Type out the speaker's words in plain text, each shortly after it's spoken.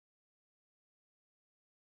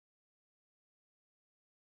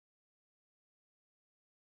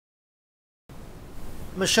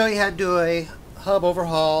I'm going to show you how to do a hub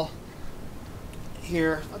overhaul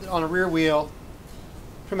here on a rear wheel.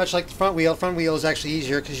 Pretty much like the front wheel. Front wheel is actually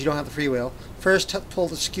easier because you don't have the freewheel. First, pull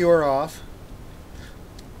the skewer off.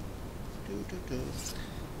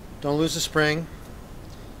 Don't lose the spring.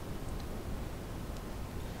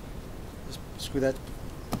 Just screw that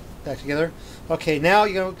back together. Okay, now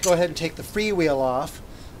you're going to go ahead and take the freewheel off.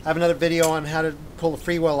 I have another video on how to pull the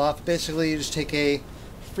freewheel off. Basically, you just take a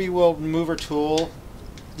freewheel remover tool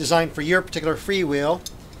designed for your particular freewheel.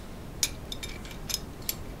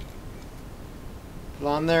 Put it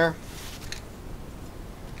on there.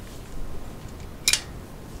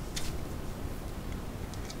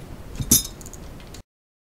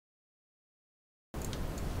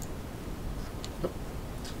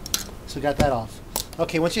 So we got that off.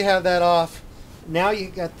 Okay, once you have that off, now you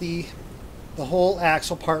got the whole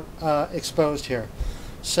axle part exposed here.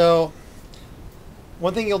 So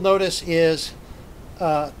one thing you'll notice is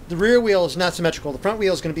the rear wheel is not symmetrical. The front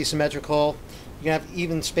wheel is going to be symmetrical. You're going to have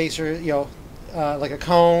even spacer, like a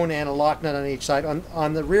cone and a lock nut on each side.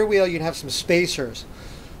 On the rear wheel, you'd have some spacers,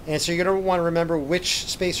 and so you're going to want to remember which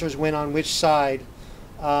spacers went on which side.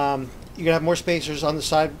 You're going to have more spacers on the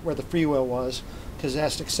side where the freewheel was, because it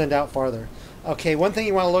has to extend out farther. Okay, one thing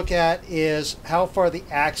you want to look at is how far the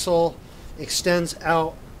axle extends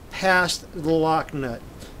out past the lock nut.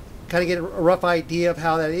 Kind of get a rough idea of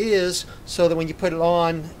how that is, so that when you put it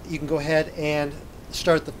on, you can go ahead and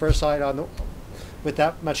start the first side with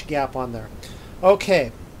that much gap on there.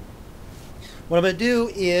 Okay, what I'm going to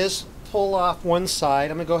do is pull off one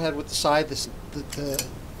side. I'm going to go ahead with the side the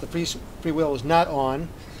freewheel was not on.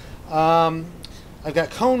 I've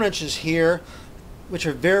got cone wrenches here, which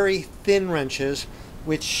are very thin wrenches,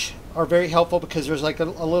 which are very helpful because there's like a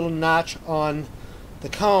little notch on the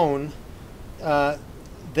cone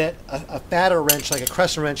that a fatter wrench, like a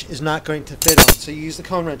crescent wrench, is not going to fit on. So you use the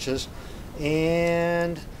cone wrenches,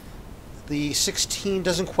 and the 16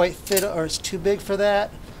 doesn't quite fit, or it's too big for that.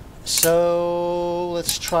 So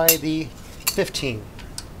let's try the 15.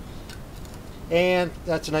 And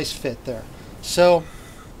that's a nice fit there. So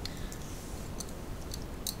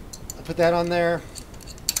I put that on there.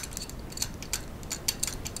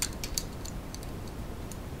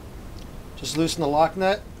 Just loosen the lock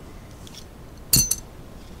nut.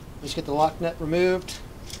 Just get the lock nut removed.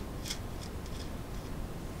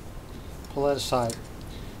 Pull that aside.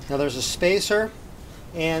 Now there's a spacer,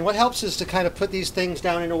 and what helps is to kind of put these things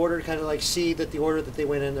down in order, to kind of like see that the order that they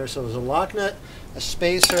went in there. So there's a lock nut, a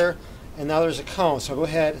spacer, and now there's a cone. So go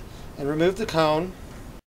ahead and remove the cone.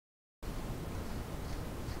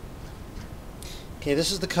 Okay,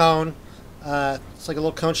 this is the cone. It's like a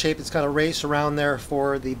little cone shape. It's got a race around there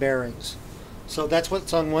for the bearings. So that's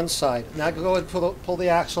what's on one side. Now go ahead and pull the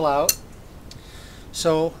axle out.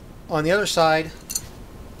 So on the other side,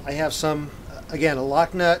 I have some, again, a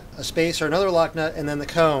lock nut, a spacer, another lock nut, and then the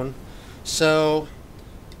cone. So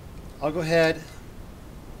I'll go ahead,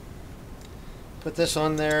 put this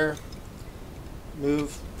on there,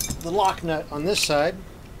 move the lock nut on this side.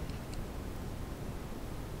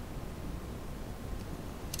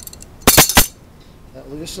 That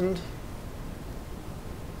loosened.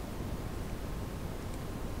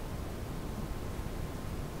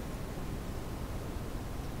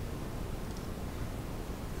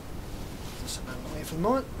 Away for the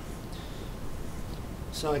moment.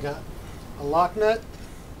 So I got a lock nut,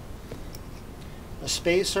 a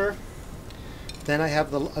spacer, then I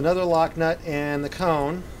have another lock nut and the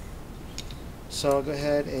cone. So I'll go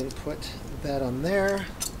ahead and put that on there.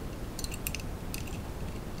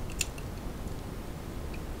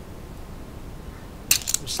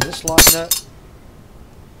 Just this lock nut.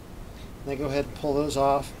 Then go ahead and pull those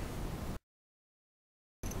off.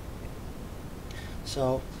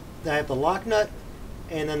 So I have the lock nut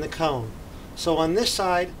and then the cone. So on this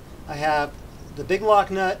side I have the big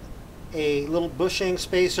lock nut, a little bushing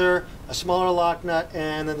spacer, a smaller lock nut,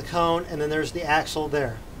 and then the cone, and then there's the axle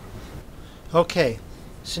there. Okay,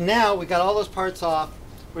 so now we got all those parts off.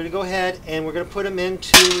 We're going to go ahead and we're going to put them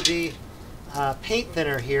into the paint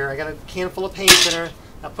thinner here. I got a can full of paint thinner.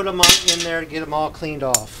 I put them in there to get them all cleaned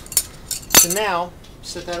off. So now,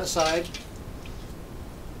 set that aside.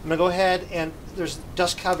 I'm going to go ahead and there's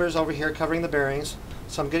dust covers over here covering the bearings.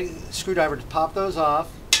 So I'm getting a screwdriver to pop those off,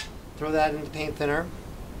 throw that into paint thinner,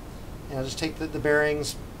 and I'll just take the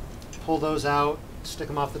bearings, pull those out, stick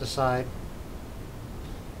them off to the side.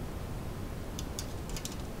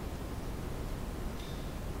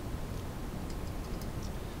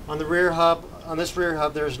 On the rear hub, on this rear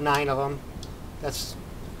hub, there's 9 of them. That's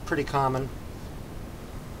pretty common.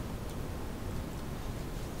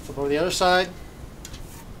 Flip over the other side.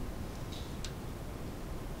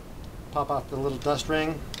 pop off the little dust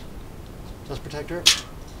ring, dust protector,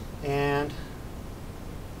 and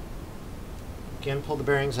again pull the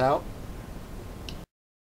bearings out.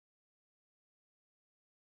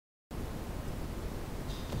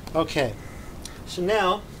 Okay, so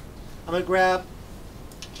now I'm going to grab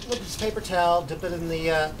this paper towel, dip it in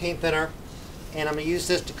the paint thinner, and I'm going to use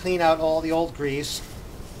this to clean out all the old grease.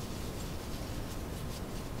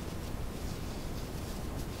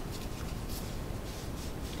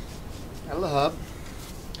 Out of the hub,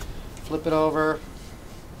 flip it over,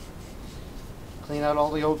 clean out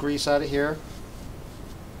all the old grease out of here.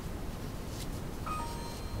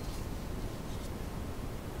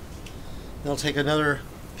 Then I'll take another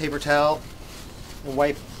paper towel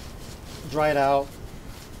and dry it out,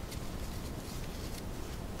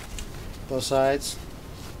 both sides.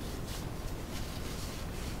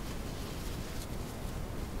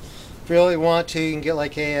 If you really want to, you can get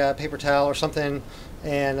like a paper towel or something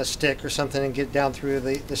and a stick or something and get down through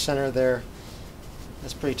the center there.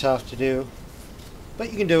 That's pretty tough to do,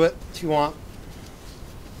 but you can do it if you want.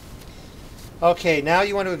 Okay, now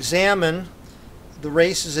you want to examine the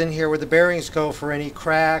races in here where the bearings go for any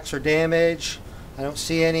cracks or damage. I don't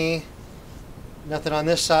see any. Nothing on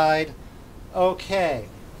this side. Okay,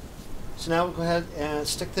 so now we'll go ahead and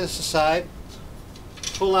stick this aside,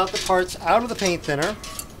 pull out the parts out of the paint thinner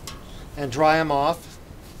and dry them off,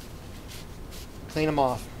 clean them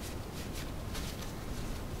off.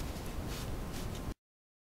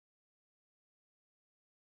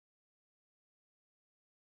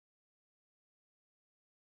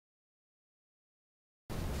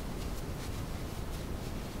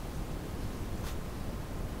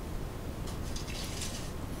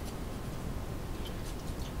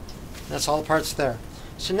 That's all the parts there.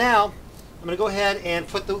 So now I'm going to go ahead and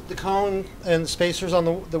put the cone and the spacers on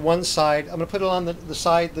the one side. I'm going to put it on the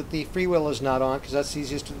side that the freewheel is not on because that's the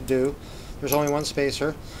easiest to do. There's only one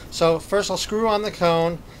spacer. So first I'll screw on the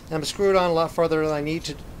cone, and I'm going to screw it on a lot farther than I need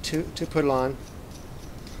to put it on.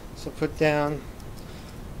 So put down.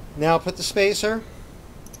 Now I'll put the spacer,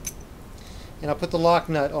 and I'll put the lock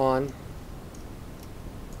nut on.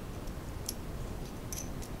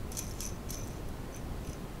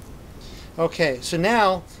 Okay, so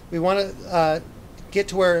now we want to get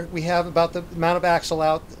to where we have about the amount of axle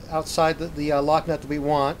outside the lock nut that we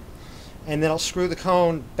want, and then I'll screw the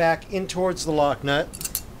cone back in towards the lock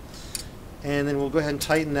nut, and then we'll go ahead and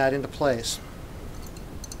tighten that into place.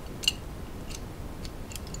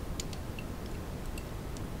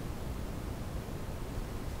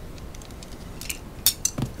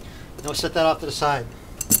 Now we'll set that off to the side.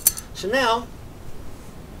 So now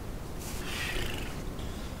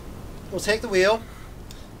we'll take the wheel.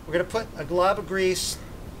 We're going to put a glob of grease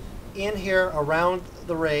in here around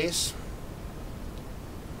the race.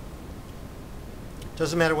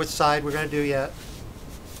 Doesn't matter which side we're going to do yet.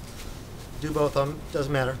 Do both of them,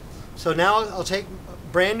 doesn't matter. So now I'll take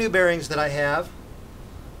brand new bearings that I have,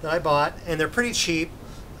 that I bought, and they're pretty cheap.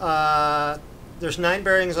 There's 9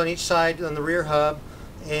 bearings on each side on the rear hub,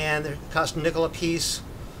 and they cost a nickel a piece,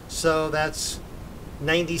 so that's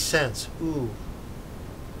 90 cents. Ooh.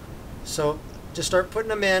 So just start putting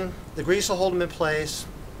them in. The grease will hold them in place.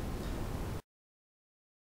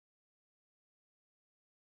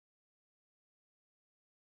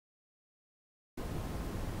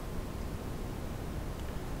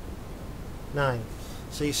 Nine.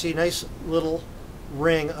 So you see a nice little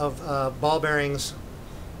ring of ball bearings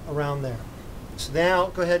around there. So now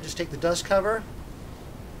go ahead and just take the dust cover,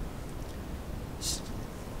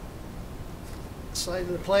 slide it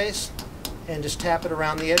into place, and just tap it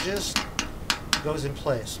around the edges. It goes in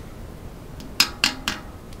place.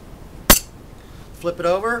 Flip it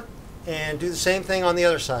over and do the same thing on the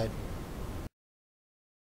other side.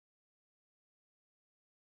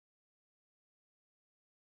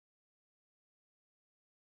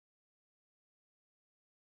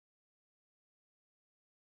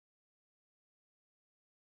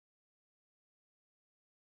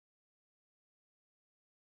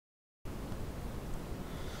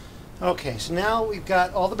 Okay, so now we've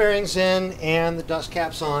got all the bearings in and the dust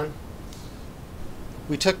caps on.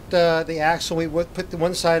 We took the axle, we put the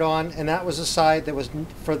one side on, and that was the side that was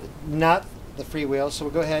for not the freewheel. So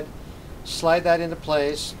we'll go ahead, slide that into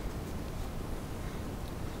place.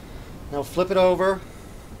 Now flip it over.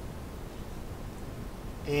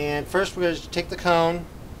 And first we're going to take the cone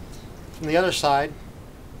from the other side.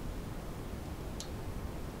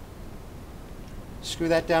 Screw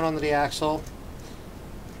that down onto the axle.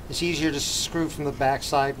 It's easier to screw from the back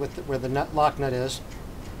side with where the lock nut is.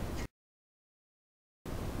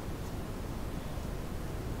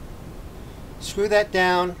 Screw that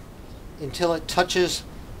down until it touches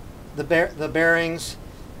the bearings,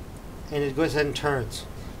 and it goes ahead and turns.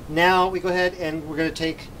 Now we go ahead and we're going to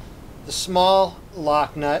take the small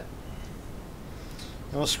lock nut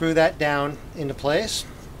and we'll screw that down into place.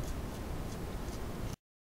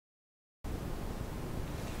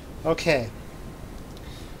 Okay.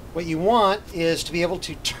 What you want is to be able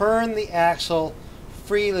to turn the axle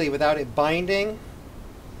freely without it binding,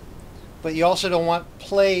 but you also don't want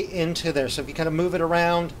play into there. So if you kind of move it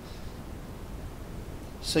around,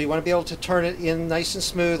 so you want to be able to turn it in nice and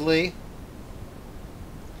smoothly,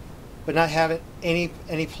 but not have it any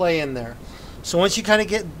play in there. So once you kind of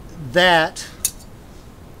get that,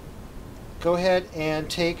 go ahead and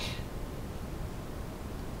take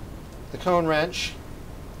the cone wrench,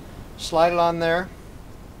 slide it on there,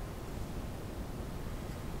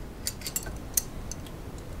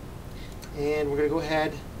 and we're going to go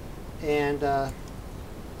ahead and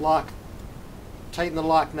tighten the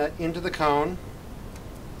lock nut into the cone.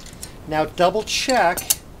 Now double check,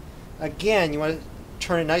 again, you want to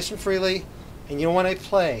turn it nice and freely, and you don't want to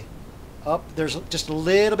play. Up, there's just a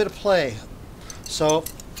little bit of play. So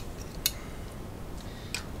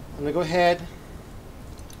I'm going to go ahead,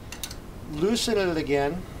 loosen it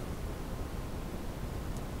again.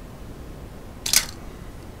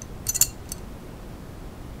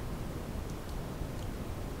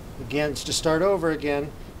 Again, just start over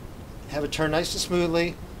again. Have it turn nice and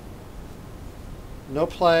smoothly. No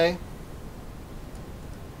play.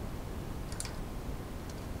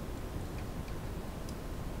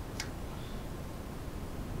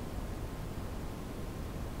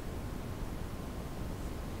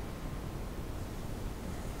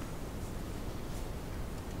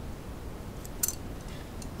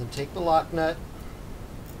 Then take the lock nut,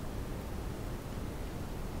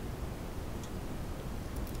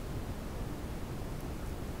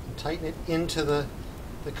 and tighten it into the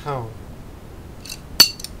cone.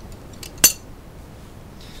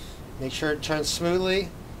 Make sure it turns smoothly,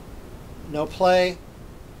 no play,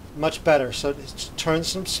 much better. So it turns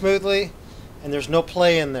smoothly and there's no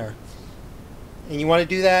play in there. And you want to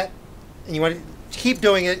do that, and you want to keep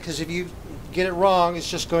doing it, because if you get it wrong, it's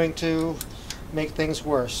just going to make things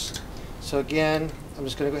worse. So again, I'm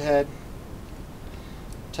just going to go ahead,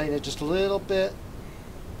 tighten it just a little bit,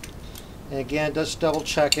 and again, just double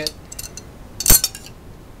check it.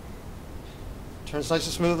 Turns nice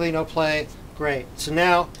and smoothly, no play, great. So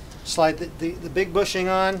now slide the big bushing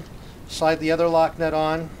on, slide the other lock nut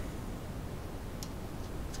on.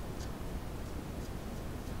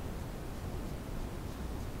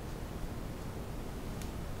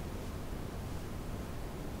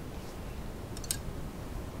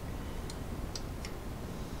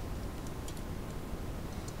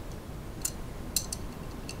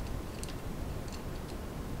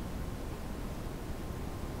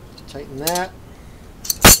 Tighten that.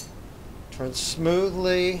 Turn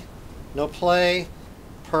smoothly, no play,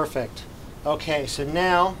 perfect. Okay, so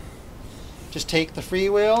now just take the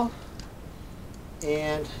freewheel,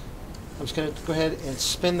 and I'm just going to go ahead and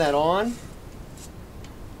spin that on.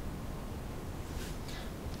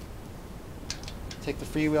 Take the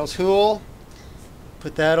freewheel tool,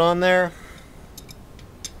 put that on there.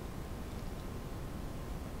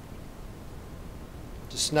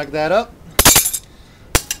 Just snug that up.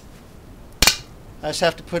 I just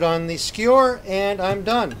have to put on the skewer and I'm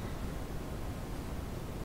done.